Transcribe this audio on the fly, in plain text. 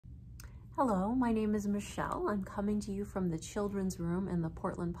Hello, my name is Michelle. I'm coming to you from the children's room in the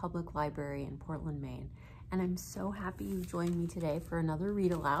Portland Public Library in Portland, Maine. And I'm so happy you've joined me today for another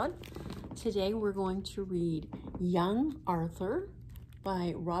read aloud. Today we're going to read Young Arthur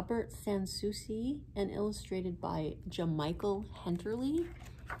by Robert Souci and illustrated by Jamichael Henterly.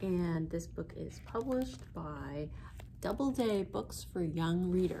 And this book is published by Doubleday Books for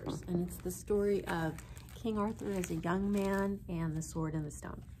Young Readers. And it's the story of King Arthur as a young man and the sword and the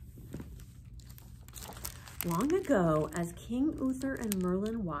stone. Long ago, as King Uther and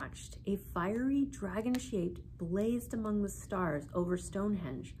Merlin watched, a fiery dragon-shaped blazed among the stars over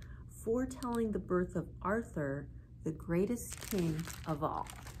Stonehenge, foretelling the birth of Arthur, the greatest king of all.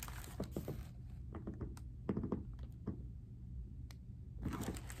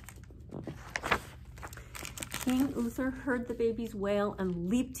 King Uther heard the baby's wail and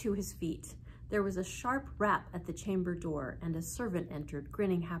leaped to his feet. There was a sharp rap at the chamber door, and a servant entered,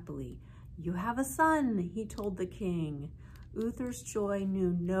 grinning happily. "You have a son," he told the king. Uther's joy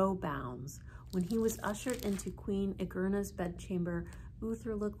knew no bounds. When he was ushered into Queen Igerna's bedchamber,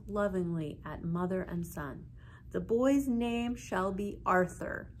 Uther looked lovingly at mother and son. "The boy's name shall be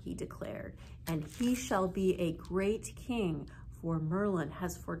Arthur," he declared, "and he shall be a great king, for Merlin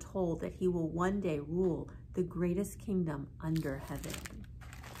has foretold that he will one day rule the greatest kingdom under heaven."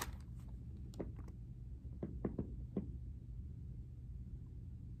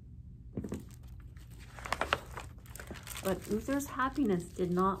 But Uther's happiness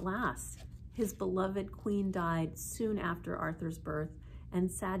did not last. His beloved queen died soon after Arthur's birth,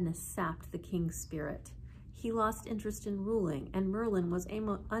 and sadness sapped the king's spirit. He lost interest in ruling, and Merlin was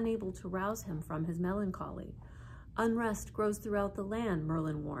unable to rouse him from his melancholy. "Unrest grows throughout the land,"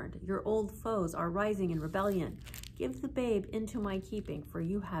 Merlin warned. "Your old foes are rising in rebellion. Give the babe into my keeping, for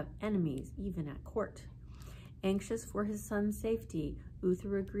you have enemies even at court." Anxious for his son's safety,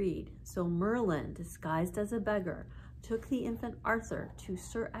 Uther agreed. So Merlin, disguised as a beggar, took the infant Arthur to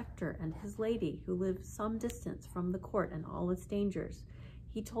Sir Ector and his lady, who lived some distance from the court and all its dangers.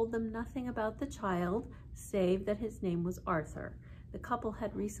 He told them nothing about the child, save that his name was Arthur. The couple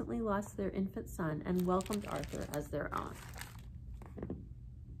had recently lost their infant son and welcomed Arthur as their own.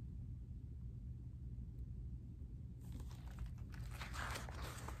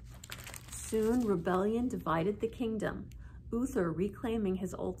 Soon rebellion divided the kingdom. Uther, reclaiming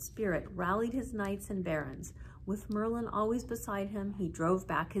his old spirit, rallied his knights and barons. With Merlin always beside him, he drove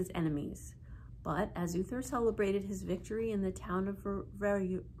back his enemies. But as Uther celebrated his victory in the town of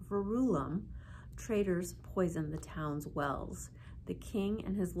Verulam, traitors poisoned the town's wells. The king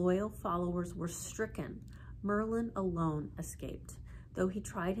and his loyal followers were stricken. Merlin alone escaped. Though he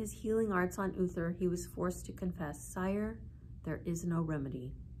tried his healing arts on Uther, he was forced to confess, "Sire, there is no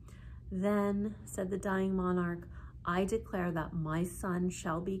remedy." "Then," said the dying monarch, "I declare that my son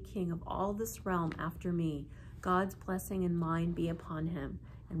shall be king of all this realm after me. God's blessing and mine be upon him."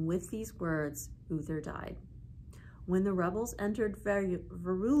 And with these words, Uther died. When the rebels entered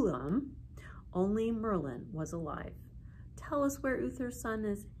Verulam, only Merlin was alive. "Tell us where Uther's son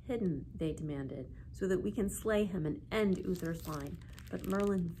is hidden," they demanded, "so that we can slay him and end Uther's line." But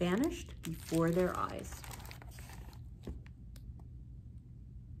Merlin vanished before their eyes.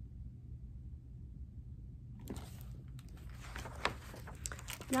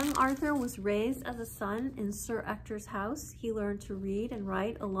 Young Arthur was raised as a son in Sir Ector's house. He learned to read and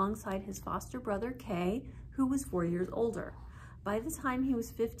write alongside his foster brother Kay, who was 4 years older. By the time he was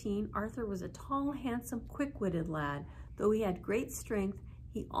 15, Arthur was a tall, handsome, quick-witted lad. Though he had great strength,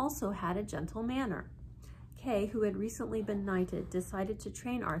 he also had a gentle manner. Kay, who had recently been knighted, decided to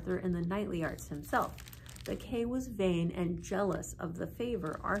train Arthur in the knightly arts himself. But Kay was vain and jealous of the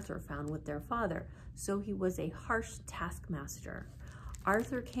favor Arthur found with their father, so he was a harsh taskmaster.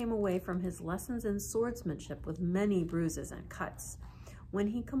 Arthur came away from his lessons in swordsmanship with many bruises and cuts. When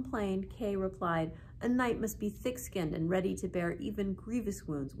he complained, Kay replied, "A knight must be thick-skinned and ready to bear even grievous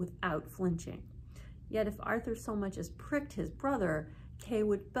wounds without flinching." Yet if Arthur so much as pricked his brother, Kay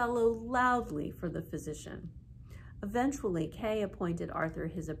would bellow loudly for the physician. Eventually, Kay appointed Arthur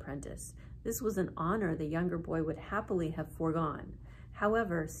his apprentice. This was an honor the younger boy would happily have foregone.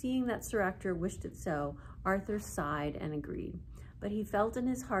 However, seeing that Sir Ector wished it so, Arthur sighed and agreed. But he felt in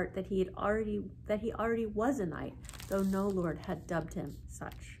his heart that he already was a knight, though no lord had dubbed him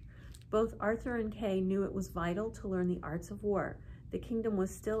such. Both Arthur and Kay knew it was vital to learn the arts of war. The kingdom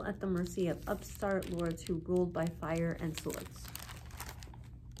was still at the mercy of upstart lords who ruled by fire and swords.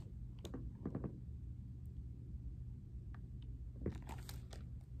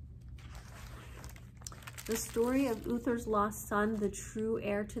 The story of Uther's lost son, the true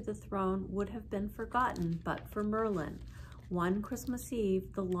heir to the throne, would have been forgotten but for Merlin. One Christmas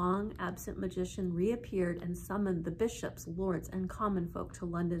Eve, the long-absent magician reappeared and summoned the bishops, lords, and common folk to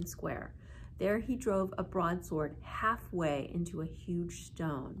London Square. There he drove a broadsword halfway into a huge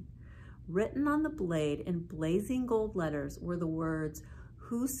stone. Written on the blade in blazing gold letters were the words,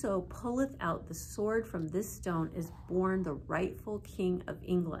 "Whoso pulleth out the sword from this stone is born the rightful king of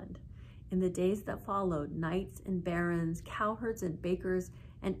England." In the days that followed, knights and barons, cowherds and bakers,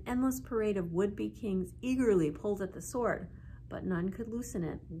 an endless parade of would-be kings eagerly pulled at the sword, but none could loosen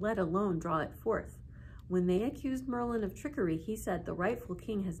it, let alone draw it forth. When they accused Merlin of trickery, he said, "The rightful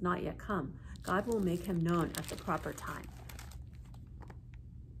king has not yet come. God will make him known at the proper time."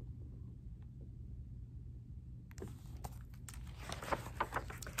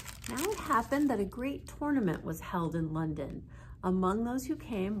 Now it happened that a great tournament was held in London. Among those who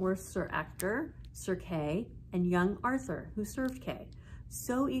came were Sir Ector, Sir Kay, and young Arthur, who served Kay.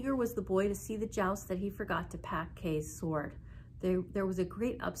 So eager was the boy to see the joust that he forgot to pack Kay's sword. There was a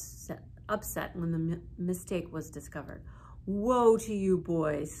great upset when the mistake was discovered. "Woe to you,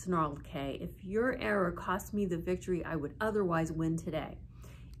 boys," snarled Kay. "If your error cost me the victory I would otherwise win today."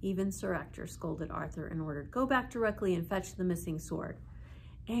 Even Sir Ector scolded Arthur and ordered, "Go back directly and fetch the missing sword."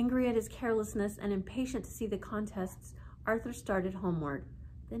 Angry at his carelessness and impatient to see the contests, Arthur started homeward.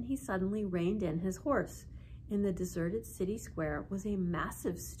 Then he suddenly reined in his horse. In the deserted city square was a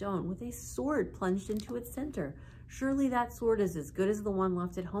massive stone with a sword plunged into its center. "Surely that sword is as good as the one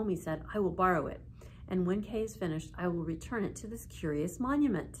left at home," he said. "I will borrow it, and when Kay is finished, I will return it to this curious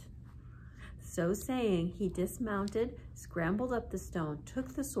monument." So saying, he dismounted, scrambled up the stone, took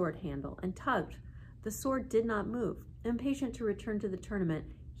the sword handle, and tugged. The sword did not move. Impatient to return to the tournament,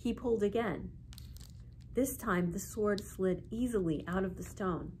 he pulled again. This time, the sword slid easily out of the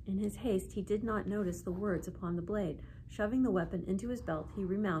stone. In his haste, he did not notice the words upon the blade. Shoving the weapon into his belt, he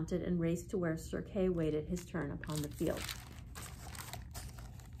remounted and raced to where Sir Kay waited his turn upon the field.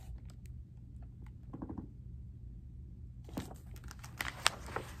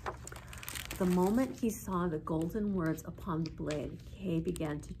 The moment he saw the golden words upon the blade, Kay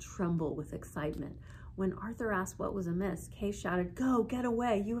began to tremble with excitement. When Arthur asked what was amiss, Kay shouted, "Go, get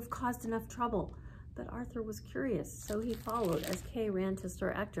away, you have caused enough trouble." But Arthur was curious, so he followed as Kay ran to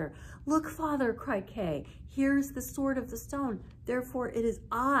Sir Ector. "Look, father," cried Kay, "here is the sword of the stone. Therefore it is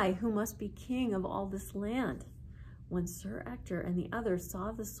I who must be king of all this land." When Sir Ector and the others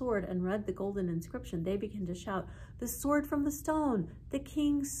saw the sword and read the golden inscription, they began to shout, "The sword from the stone, the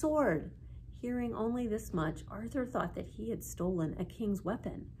king's sword." Hearing only this much, Arthur thought that he had stolen a king's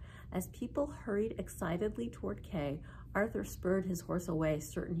weapon. As people hurried excitedly toward Kay, Arthur spurred his horse away,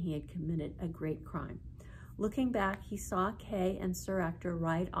 certain he had committed a great crime. Looking back, he saw Kay and Sir Ector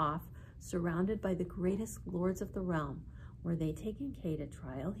ride off, surrounded by the greatest lords of the realm. Were they taking Kay to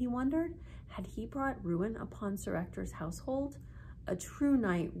trial, he wondered? Had he brought ruin upon Sir Ector's household? "A true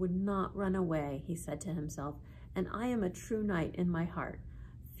knight would not run away," he said to himself, "and I am a true knight in my heart."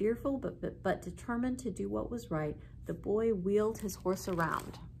 Fearful but determined to do what was right, the boy wheeled his horse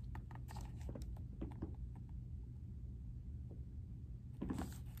around.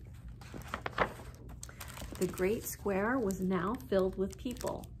 The great square was now filled with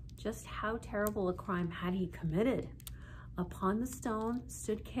people. Just how terrible a crime had he committed? Upon the stone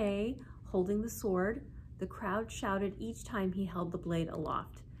stood Kay, holding the sword. The crowd shouted each time he held the blade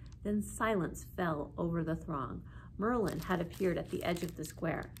aloft. Then silence fell over the throng. Merlin had appeared at the edge of the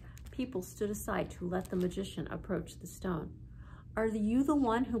square. People stood aside to let the magician approach the stone. "Are you the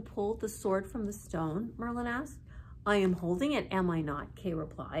one who pulled the sword from the stone?" Merlin asked. "I am holding it, am I not?" Kay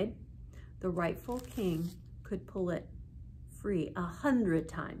replied. "The rightful king could pull it free 100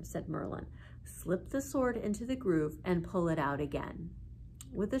 times, said Merlin. "Slip the sword into the groove and pull it out again."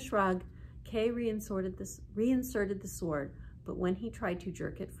 With a shrug, Kay reinserted the sword, but when he tried to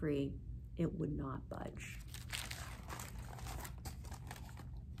jerk it free, it would not budge.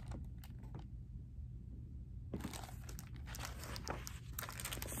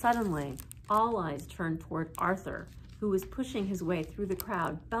 Suddenly, all eyes turned toward Arthur, who was pushing his way through the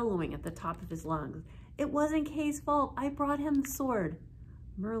crowd, bellowing at the top of his lungs. "It wasn't Kay's fault. I brought him the sword."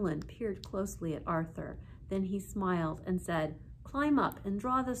 Merlin peered closely at Arthur. Then he smiled and said, "Climb up and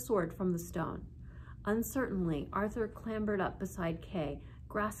draw the sword from the stone." Uncertainly, Arthur clambered up beside Kay.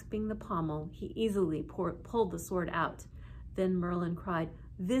 Grasping the pommel, he easily pulled the sword out. Then Merlin cried,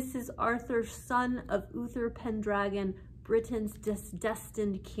 "This is Arthur, son of Uther Pendragon, Britain's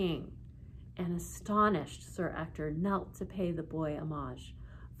destined king." An astonished Sir Ector knelt to pay the boy homage,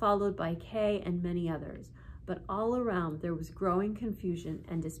 followed by Kay and many others. But all around there was growing confusion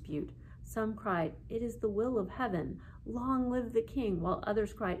and dispute. Some cried, "It is the will of heaven. Long live the king," while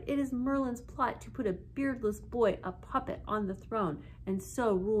others cried, "It is Merlin's plot to put a beardless boy, a puppet, on the throne, and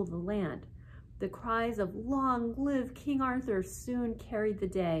so rule the land." The cries of "Long live King Arthur" soon carried the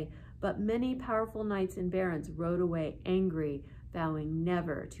day, but many powerful knights and barons rode away angry, vowing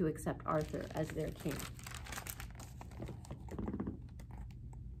never to accept Arthur as their king.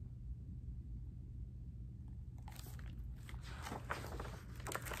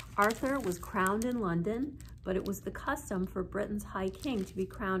 Arthur was crowned in London, but it was the custom for Britain's high king to be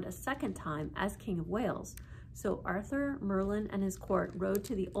crowned a second time as King of Wales. So Arthur, Merlin, and his court rode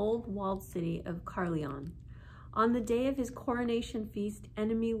to the old walled city of Caerleon. On the day of his coronation feast,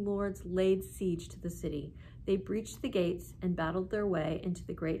 enemy lords laid siege to the city. They breached the gates and battled their way into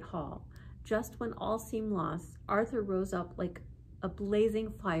the great hall. Just when all seemed lost, Arthur rose up like a blazing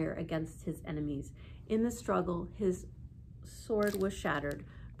fire against his enemies. In the struggle, his sword was shattered.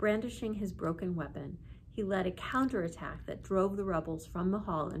 Brandishing his broken weapon, he led a counterattack that drove the rebels from the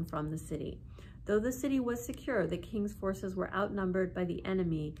hall and from the city. Though the city was secure, the king's forces were outnumbered by the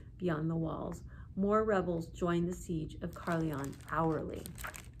enemy beyond the walls. More rebels joined the siege of Caerleon hourly.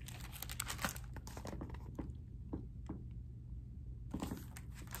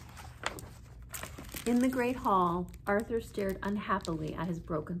 In the great hall, Arthur stared unhappily at his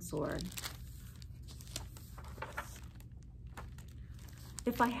broken sword.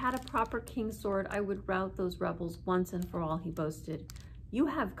 "If I had a proper king's sword, I would rout those rebels once and for all," he boasted. "You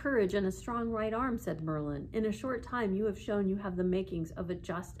have courage and a strong right arm," said Merlin. "In a short time, you have shown you have the makings of a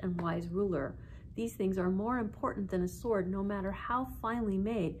just and wise ruler. These things are more important than a sword, no matter how finely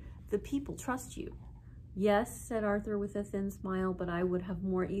made. The people trust you." "Yes," said Arthur with a thin smile, "but I would have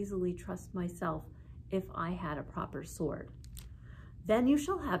more easily trust myself if I had a proper sword." "Then you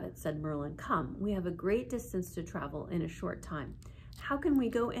shall have it," said Merlin. "Come, we have a great distance to travel in a short time." "How can we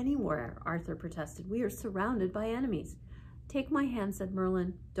go anywhere?" Arthur protested. "We are surrounded by enemies." "Take my hand," said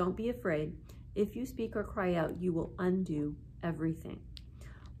Merlin. "Don't be afraid. If you speak or cry out, you will undo everything."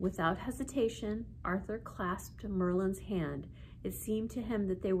 Without hesitation, Arthur clasped Merlin's hand. It seemed to him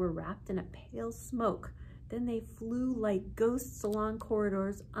that they were wrapped in a pale smoke. Then they flew like ghosts along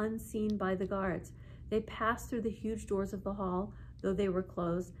corridors unseen by the guards. They passed through the huge doors of the hall, though they were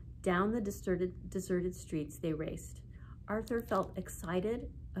closed. Down the deserted streets they raced. Arthur felt excited,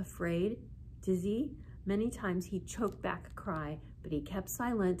 afraid, dizzy. Many times he choked back a cry, but he kept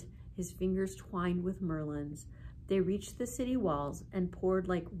silent, his fingers twined with Merlin's. They reached the city walls and poured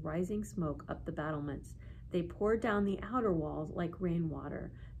like rising smoke up the battlements. They poured down the outer walls like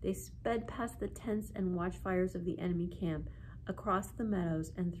rainwater. They sped past the tents and watchfires of the enemy camp, across the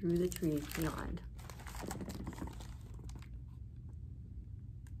meadows and through the trees beyond.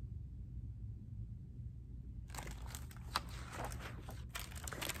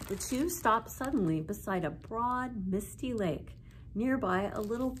 The two stopped suddenly beside a broad, misty lake. Nearby, a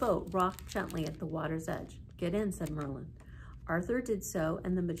little boat rocked gently at the water's edge. "Get in," said Merlin. Arthur did so,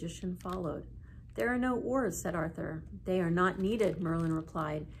 and the magician followed. "There are no oars," said Arthur. "They are not needed," Merlin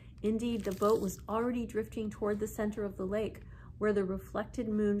replied. Indeed, the boat was already drifting toward the center of the lake, where the reflected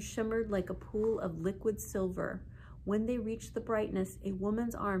moon shimmered like a pool of liquid silver. When they reached the brightness, a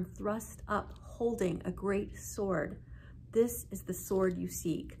woman's arm thrust up, holding a great sword. "This is the sword you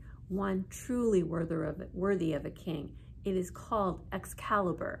seek, one truly worthy of a king. It is called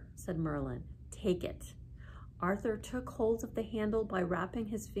Excalibur," said Merlin. "Take it." Arthur took hold of the handle by wrapping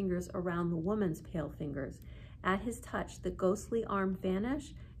his fingers around the woman's pale fingers. At his touch, the ghostly arm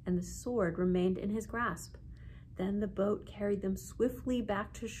vanished, and the sword remained in his grasp. Then the boat carried them swiftly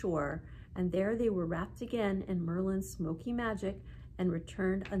back to shore, and there they were wrapped again in Merlin's smoky magic and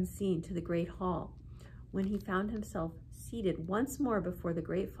returned unseen to the great hall. When he found himself seated once more before the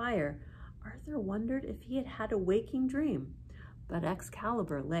great fire, Arthur wondered if he had had a waking dream, but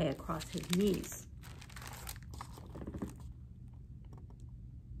Excalibur lay across his knees.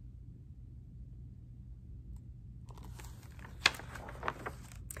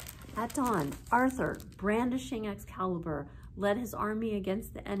 At dawn, Arthur, brandishing Excalibur, led his army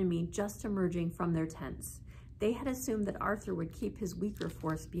against the enemy just emerging from their tents. They had assumed that Arthur would keep his weaker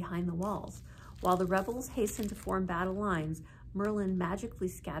force behind the walls. While the rebels hastened to form battle lines, Merlin magically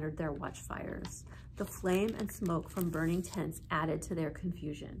scattered their watchfires. The flame and smoke from burning tents added to their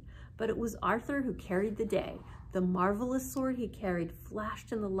confusion. But it was Arthur who carried the day. The marvelous sword he carried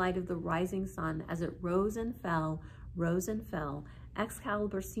flashed in the light of the rising sun as it rose and fell, rose and fell.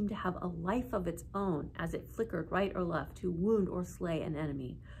 Excalibur seemed to have a life of its own as it flickered right or left to wound or slay an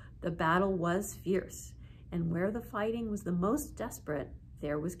enemy. The battle was fierce, and where the fighting was the most desperate,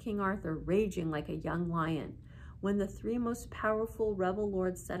 there was King Arthur raging like a young lion. When the three most powerful rebel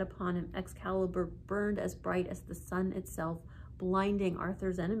lords set upon him, Excalibur burned as bright as the sun itself, blinding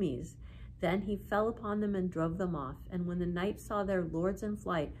Arthur's enemies. Then he fell upon them and drove them off, and when the knights saw their lords in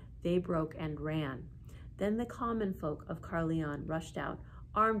flight, they broke and ran. Then the common folk of Carleon rushed out,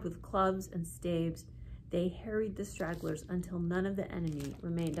 armed with clubs and staves. They harried the stragglers until none of the enemy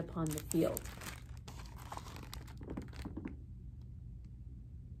remained upon the field.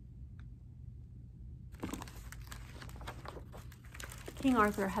 King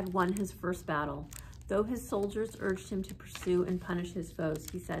Arthur had won his first battle. Though his soldiers urged him to pursue and punish his foes,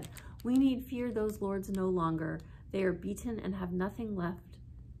 he said, "We need fear those lords no longer. They are beaten and have nothing left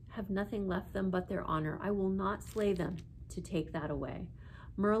them but their honor. I will not slay them to take that away."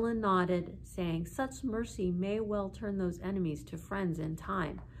 Merlin nodded, saying, "Such mercy may well turn those enemies to friends in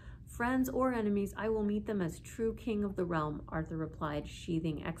time." "Friends or enemies, I will meet them as true king of the realm," Arthur replied,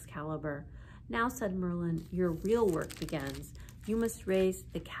 sheathing Excalibur. "Now," said Merlin, "your real work begins. You must raise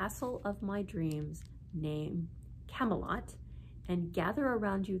the castle of my dreams, named Camelot, and gather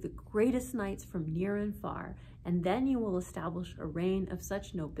around you the greatest knights from near and far, and then you will establish a reign of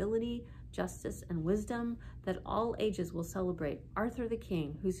such nobility, justice, and wisdom that all ages will celebrate Arthur the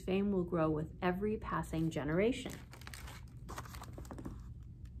King, whose fame will grow with every passing generation."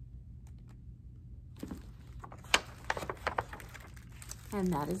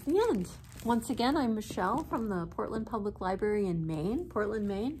 And that is the end. Once again, I'm Michelle from the Portland Public Library in Portland,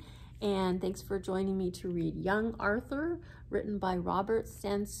 Maine, and thanks for joining me to read Young Arthur, written by Robert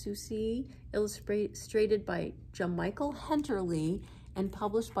Souci, illustrated by Jamichael Henterly, and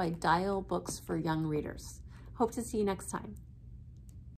published by Dial Books for Young Readers. Hope to see you next time.